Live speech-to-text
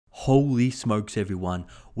Holy smokes everyone,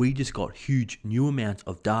 we just got huge new amounts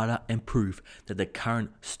of data and proof that the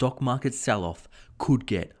current stock market sell-off could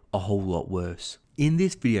get a whole lot worse. In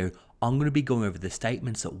this video, I'm going to be going over the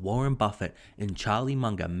statements that Warren Buffett and Charlie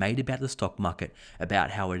Munger made about the stock market,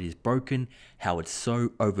 about how it is broken, how it's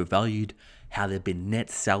so overvalued, how there have been net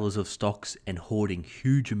sellers of stocks and hoarding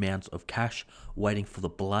huge amounts of cash, waiting for the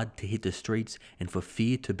blood to hit the streets and for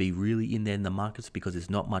fear to be really in there in the markets because there's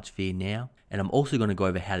not much fear now. And I'm also going to go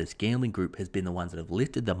over how this gambling group has been the ones that have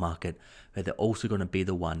lifted the market, but they're also going to be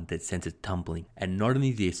the one that sends it tumbling. And not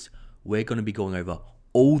only this, we're going to be going over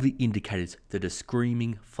all the indicators that are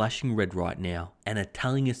screaming, flashing red right now, and are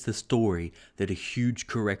telling us the story that a huge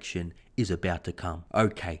correction is about to come.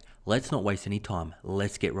 Okay, let's not waste any time.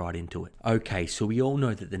 Let's get right into it. Okay, so we all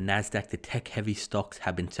know that the Nasdaq, the tech-heavy stocks,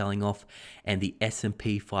 have been selling off, and the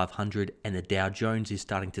S&P 500 and the Dow Jones is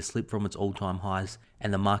starting to slip from its all-time highs,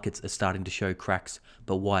 and the markets are starting to show cracks.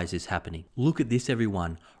 But why is this happening? Look at this,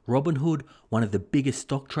 everyone. Robinhood, one of the biggest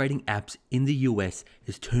stock trading apps in the US,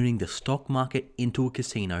 is turning the stock market into a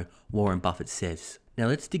casino, Warren Buffett says. Now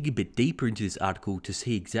let's dig a bit deeper into this article to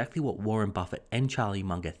see exactly what Warren Buffett and Charlie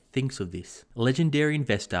Munger thinks of this. Legendary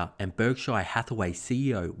investor and Berkshire Hathaway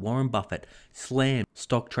CEO Warren Buffett slammed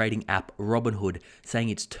stock trading app Robinhood, saying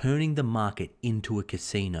it's turning the market into a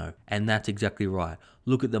casino. And that's exactly right.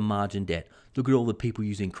 Look at the margin debt. Look at all the people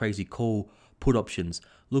using crazy call put options.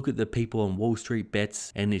 Look at the people on Wall Street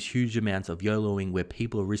bets, and there's huge amounts of YOLOing where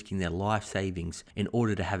people are risking their life savings in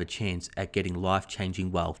order to have a chance at getting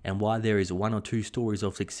life-changing wealth. And while there is one or two stories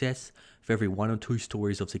of success, for every one or two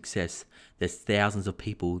stories of success, there's thousands of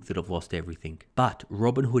people that have lost everything. But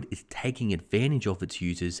Robinhood is taking advantage of its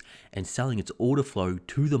users and selling its order flow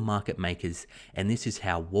to the market makers, and this is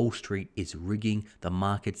how Wall Street is rigging the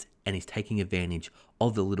markets and is taking advantage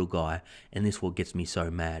of the little guy, and this is what gets me so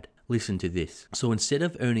mad. Listen to this. So instead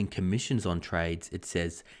of earning commissions on trades, it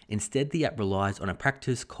says, instead the app relies on a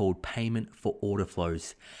practice called payment for order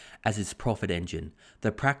flows as its profit engine.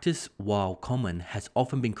 The practice, while common, has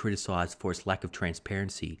often been criticized for its lack of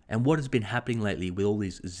transparency. And what has been happening lately with all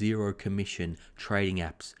these zero commission trading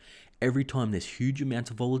apps? Every time there's huge amounts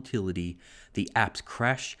of volatility, the apps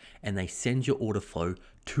crash and they send your order flow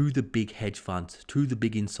to the big hedge funds, to the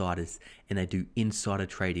big insiders, and they do insider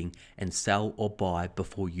trading and sell or buy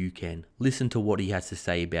before you can. Listen to what he has to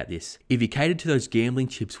say about this. If you cater to those gambling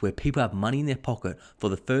chips where people have money in their pocket for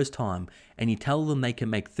the first time and you tell them they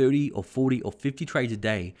can make 30 or 40 or 50 trades a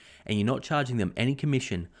day and you're not charging them any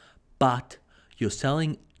commission, but you're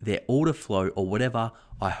selling their order flow or whatever,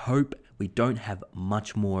 I hope we don't have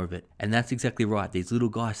much more of it. And that's exactly right. These little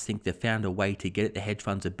guys think they've found a way to get at the hedge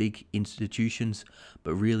funds of big institutions,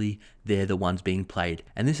 but really they're the ones being played.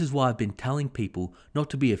 And this is why I've been telling people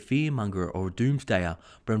not to be a fearmonger or a doomsdayer,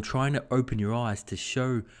 but I'm trying to open your eyes to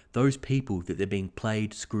show those people that they're being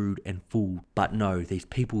played, screwed, and fooled. But no, these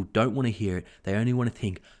people don't want to hear it. They only want to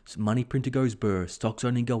think money printer goes burr, stocks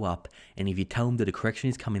only go up. And if you tell them that a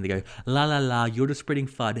correction is coming, they go, la la la, you're just spreading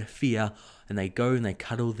FUD, fear. And they go and they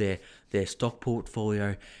cuddle their stock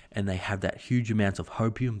portfolio, and they have that huge amounts of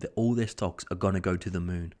hopium that all their stocks are going to go to the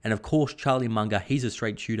moon. And of course, Charlie Munger, he's a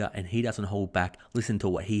straight shooter and he doesn't hold back. Listen to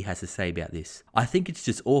what he has to say about this. I think it's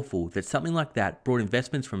just awful that something like that brought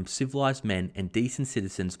investments from civilized men and decent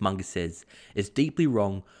citizens, Munger says. It's deeply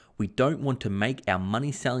wrong. We don't want to make our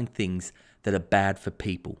money selling things that are bad for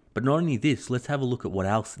people. But not only this, let's have a look at what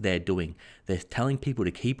else they're doing. They're telling people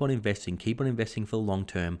to keep on investing for the long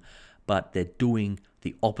term, but they're doing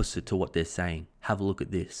the opposite to what they're saying. Have a look at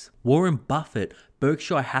this. Warren Buffett,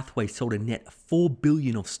 Berkshire Hathaway sold a net $4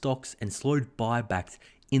 billion of stocks and slowed buybacks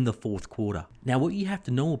in the fourth quarter. Now, what you have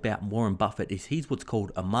to know about Warren Buffett is he's what's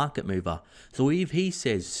called a market mover. So if he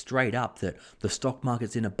says straight up that the stock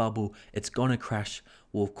market's in a bubble, it's gonna crash,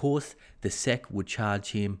 well, of course, the SEC would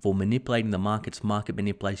charge him for manipulating the market's market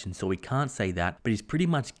manipulation, so he can't say that, but he's pretty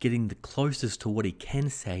much getting the closest to what he can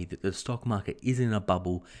say, that the stock market is in a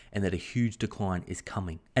bubble and that a huge decline is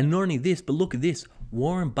coming. And not only this, but look at this.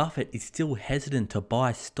 Warren Buffett is still hesitant to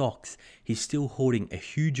buy stocks. He's still holding a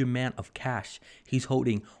huge amount of cash. He's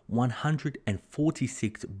holding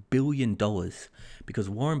 $146 billion because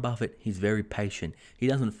Warren Buffett, he's very patient. He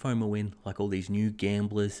doesn't FOMO in like all these new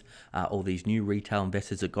gamblers, all these new retail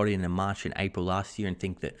investors that got in March and April last year and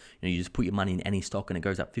think that you just put your money in any stock and it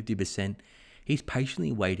goes up 50%. He's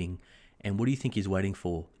patiently waiting. And what do you think he's waiting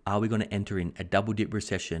for? Are we going to enter in a double dip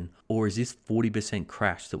recession, or is this 40%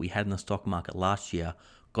 crash that we had in the stock market last year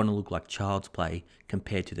going to look like child's play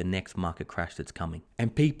compared to the next market crash that's coming?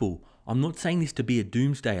 And people, I'm not saying this to be a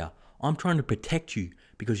doomsdayer. I'm trying to protect you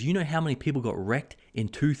because you know how many people got wrecked in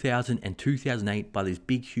 2000 and 2008 by these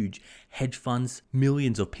big, huge hedge funds?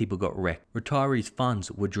 Millions of people got wrecked. Retirees'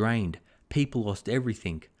 funds were drained. People lost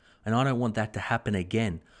everything. And I don't want that to happen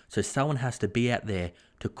again. So someone has to be out there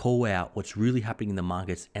to call out what's really happening in the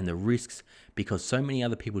markets and the risks, because so many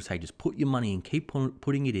other people say just put your money in, keep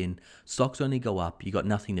putting it in, stocks only go up, you got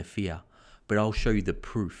nothing to fear. But I'll show you the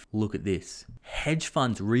proof. Look at this. Hedge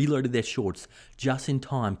funds reloaded their shorts just in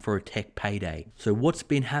time for a tech payday. So what's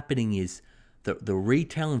been happening is the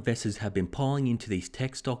retail investors have been piling into these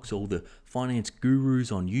tech stocks. All the finance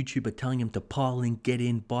gurus on YouTube are telling them to pile in, get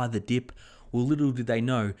in, buy the dip. Well, little do they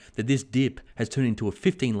know that this dip has turned into a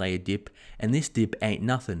 15-layer dip, and this dip ain't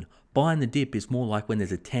nothing. Buying the dip is more like when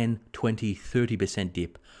there's a 10, 20, 30%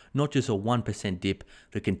 dip, not just a 1% dip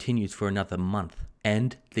that continues for another month.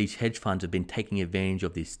 And these hedge funds have been taking advantage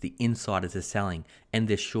of this. The insiders are selling and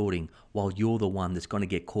they're shorting, while you're the one that's going to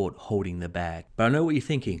get caught holding the bag. But I know what you're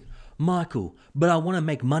thinking. Michael, but I want to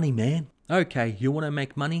make money, man. Okay, you want to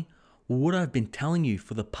make money? Well, what I've been telling you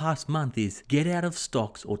for the past month is get out of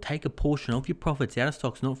stocks, or take a portion of your profits out of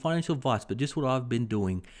stocks, not financial advice, but just what I've been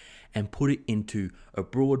doing, and put it into a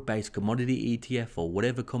broad-based commodity ETF or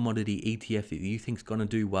whatever commodity ETF that you think is going to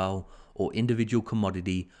do well, or individual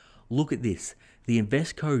commodity. Look at this. The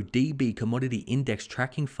Invesco DB Commodity Index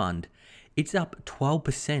Tracking Fund, it's up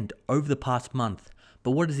 12% over the past month.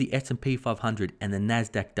 But what has the S&P 500 and the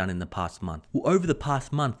Nasdaq done in the past month? Well, over the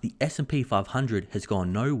past month, the S&P 500 has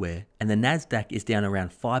gone nowhere, and the Nasdaq is down around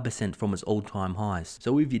 5% from its all-time highs.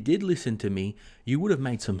 So if you did listen to me, you would have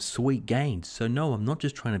made some sweet gains. So no, I'm not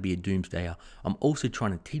just trying to be a doomsdayer. I'm also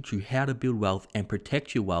trying to teach you how to build wealth and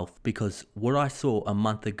protect your wealth, because what I saw a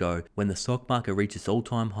month ago when the stock market reached its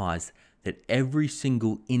all-time highs, that every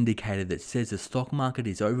single indicator that says the stock market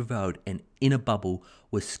is overvalued and in a bubble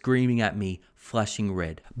was screaming at me, flashing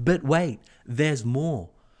red. But wait, there's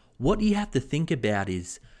more. What you have to think about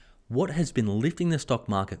is what has been lifting the stock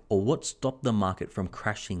market, or what stopped the market from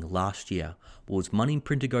crashing last year, was money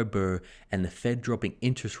printer go burr and the Fed dropping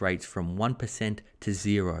interest rates from 1% to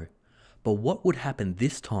 0. But what would happen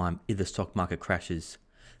this time if the stock market crashes?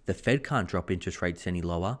 The Fed can't drop interest rates any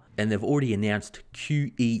lower, and they've already announced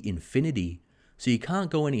QE infinity. So you can't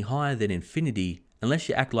go any higher than infinity unless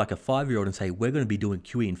you act like a 5-year-old and say, we're going to be doing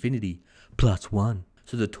QE infinity +1.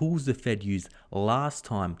 So the tools the Fed used last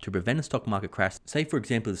time to prevent a stock market crash, say for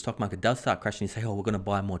example, the stock market does start crashing, you say, oh, we're going to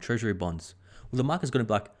buy more treasury bonds. Well, the market's going to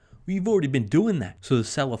be like, we've already been doing that. So the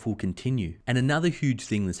sell-off will continue. And another huge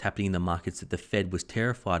thing that's happening in the markets that the Fed was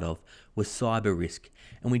terrified of was cyber risk.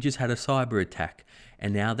 And we just had a cyber attack.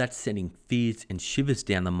 And now that's sending fears and shivers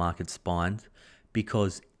down the market spines,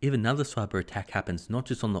 because if another cyber attack happens, not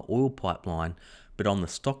just on the oil pipeline, but on the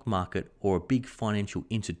stock market or a big financial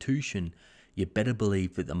institution, you better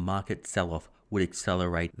believe that the market sell-off would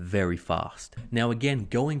accelerate very fast. Now again,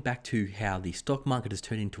 going back to how the stock market has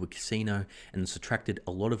turned into a casino and it's attracted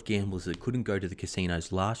a lot of gamblers that couldn't go to the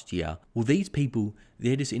casinos last year, well, these people,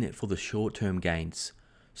 they're just in it for the short-term gains.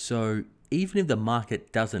 So even if the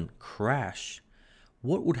market doesn't crash,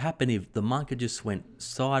 what would happen if the market just went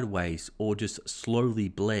sideways or just slowly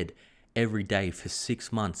bled every day for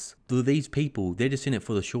 6 months? These people, they're just in it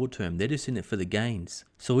for the short term. They're just in it for the gains.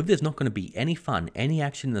 So if there's not going to be any fun, any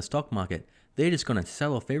action in the stock market, they're just going to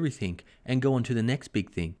sell off everything and go on to the next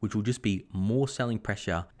big thing, which will just be more selling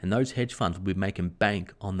pressure, and those hedge funds will be making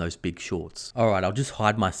bank on those big shorts. All right, I'll just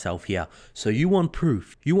hide myself here. So you want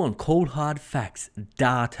proof, you want cold hard facts,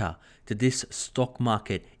 data that this stock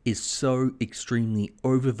market is so extremely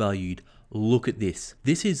overvalued. Look at this.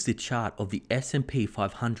 This is the chart of the S&P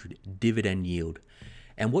 500 dividend yield.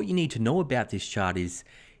 And what you need to know about this chart is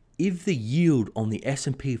if the yield on the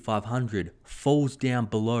S&P 500 falls down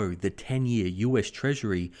below the 10-year US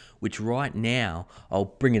Treasury, which right now, I'll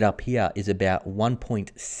bring it up here, is about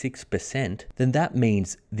 1.6%, then that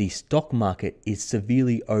means the stock market is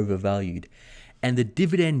severely overvalued. And the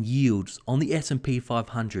dividend yields on the S&P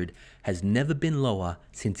 500 has never been lower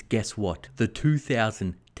since, guess what? The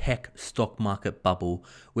 2000 tech stock market bubble,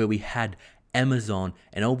 where we had Amazon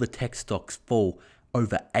and all the tech stocks fall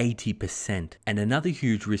over 80%. And another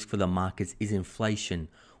huge risk for the markets is inflation.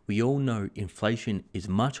 We all know inflation is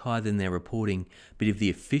much higher than they're reporting, but if the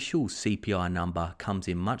official CPI number comes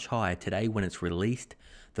in much higher today when it's released,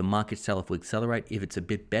 the market sell-off will accelerate. If it's a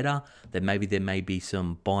bit better, then maybe there may be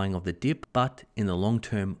some buying of the dip, but in the long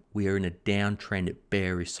term, we are in a downtrend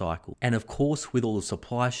bearish cycle. And of course, with all the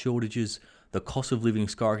supply shortages, the cost of living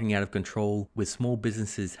skyrocketing out of control, with small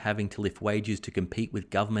businesses having to lift wages to compete with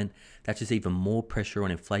government. That's just even more pressure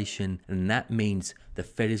on inflation, and that means the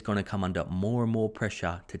Fed is going to come under more and more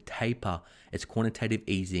pressure to taper its quantitative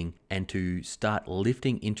easing and to start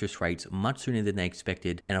lifting interest rates much sooner than they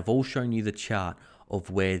expected. And I've all shown you the chart of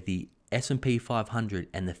where the S&P 500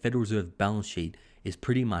 and the Federal Reserve balance sheet is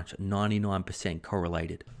pretty much 99%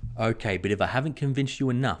 correlated. Okay, but if I haven't convinced you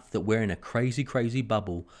enough that we're in a crazy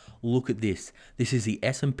bubble, look at this. This is the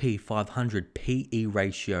S&P 500 PE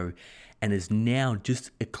ratio and is now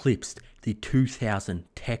just eclipsed the 2000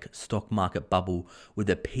 tech stock market bubble with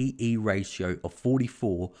a PE ratio of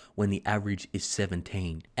 44 when the average is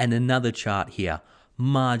 17. And another chart here,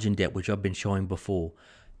 margin debt, which I've been showing before.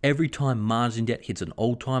 Every time margin debt hits an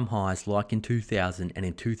all-time highs like in 2000 and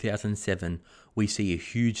in 2007, we see a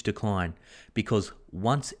huge decline, because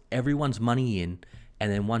once everyone's money in,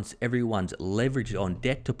 and then once everyone's leveraged on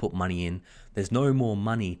debt to put money in, there's no more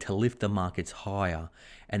money to lift the markets higher.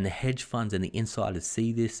 And the hedge funds and the insiders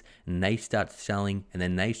see this, and they start selling, and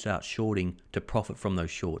then they start shorting to profit from those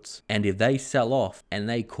shorts. And if they sell off and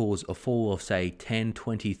they cause a fall of say 10,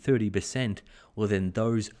 20, 30%, well then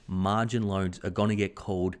those margin loans are going to get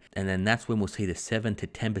called, and then that's when we'll see the 7 to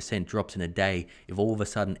 10% drops in a day if all of a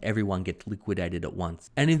sudden everyone gets liquidated at once.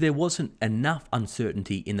 And if there wasn't enough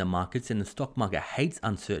uncertainty in the markets, and the stock market hates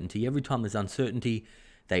uncertainty, every time there's uncertainty,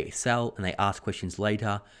 they sell and they ask questions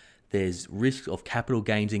later. There's risks of capital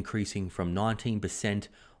gains increasing from 19%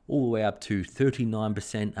 all the way up to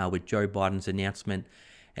 39% with Joe Biden's announcement.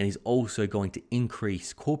 And he's also going to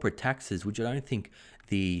increase corporate taxes, which I don't think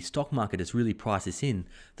the stock market has really priced this in.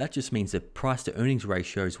 That just means that price to earnings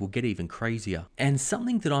ratios will get even crazier. And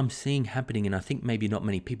something that I'm seeing happening, and I think maybe not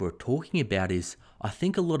many people are talking about, is I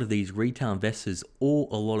think a lot of these retail investors, or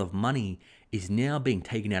a lot of money, is now being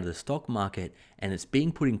taken out of the stock market and it's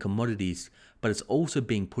being put in commodities, but it's also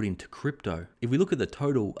being put into crypto. If we look at the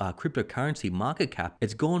total cryptocurrency market cap,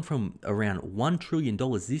 it's gone from around $1 trillion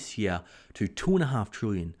this year to $2.5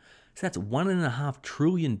 trillion. So that's $1.5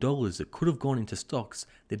 trillion that could have gone into stocks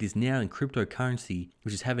that is now in cryptocurrency,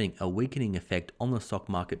 which is having a weakening effect on the stock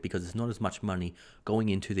market because there's not as much money going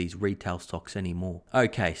into these retail stocks anymore.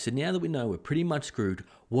 Okay, so now that we know we're pretty much screwed,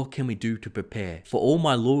 what can we do to prepare? For all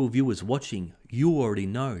my loyal viewers watching, you already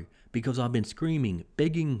know, because I've been screaming,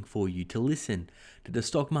 begging for you to listen, that the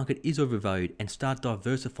stock market is overvalued and start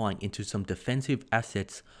diversifying into some defensive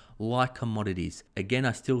assets like commodities. Again,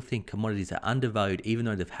 I still think commodities are undervalued, even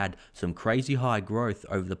though they've had some crazy high growth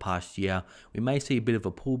over the past year. We may see a bit of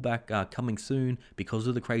a pullback coming soon because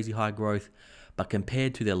of the crazy high growth, but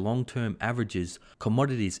compared to their long-term averages,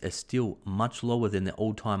 commodities are still much lower than their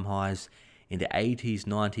all-time highs in the 80s,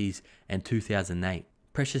 90s, and 2008.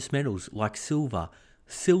 Precious metals like silver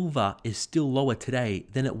is still lower today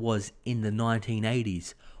than it was in the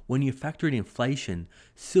 1980s. When you factor in inflation,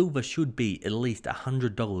 silver should be at least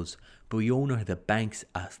 $100, but we all know the banks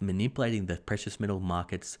are manipulating the precious metal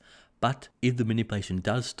markets. But if the manipulation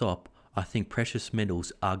does stop, I think precious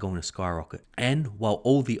metals are going to skyrocket. And while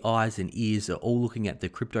all the eyes and ears are all looking at the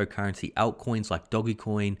cryptocurrency altcoins like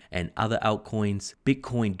Dogecoin and other altcoins,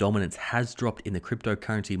 Bitcoin dominance has dropped in the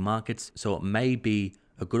cryptocurrency markets, so it may be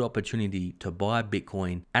a good opportunity to buy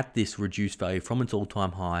Bitcoin at this reduced value from its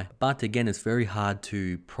all-time high. But again, it's very hard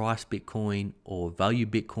to price Bitcoin or value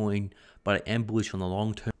Bitcoin, but I am bullish on the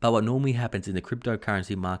long term. But what normally happens in the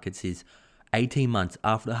cryptocurrency markets is 18 months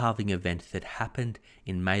after the halving event that happened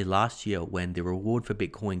in May last year, when the reward for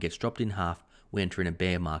Bitcoin gets dropped in half, we enter in a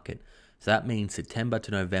bear market. So that means September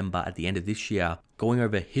to November at the end of this year. Going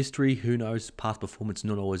over history, who knows, past performance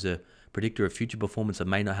not always a predictor of future performance. It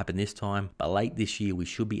may not happen this time, but late this year we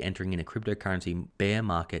should be entering in a cryptocurrency bear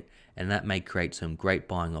market, and that may create some great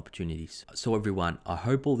buying opportunities. So everyone, I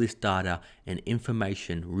hope all this data and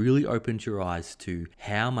information really opens your eyes to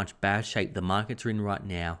how much bad shape the markets are in right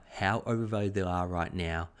now, how overvalued they are right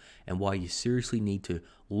now, and why you seriously need to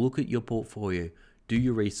look at your portfolio, do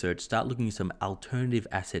your research, start looking at some alternative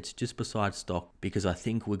assets just besides stock, because I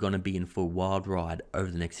think we're going to be in for a wild ride over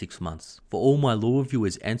the next 6 months. For all my loyal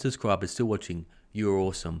viewers and subscribers still watching, you're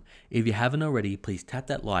awesome. If you haven't already, please tap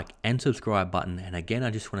that like and subscribe button. And again,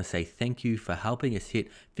 I just want to say thank you for helping us hit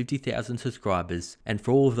 50,000 subscribers. And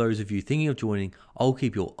for all of those of you thinking of joining, I'll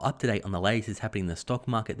keep you up to date on the latest happening in the stock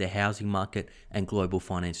market, the housing market, and global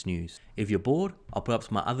finance news. If you're bored, I'll put up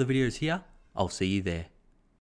some other videos here. I'll see you there.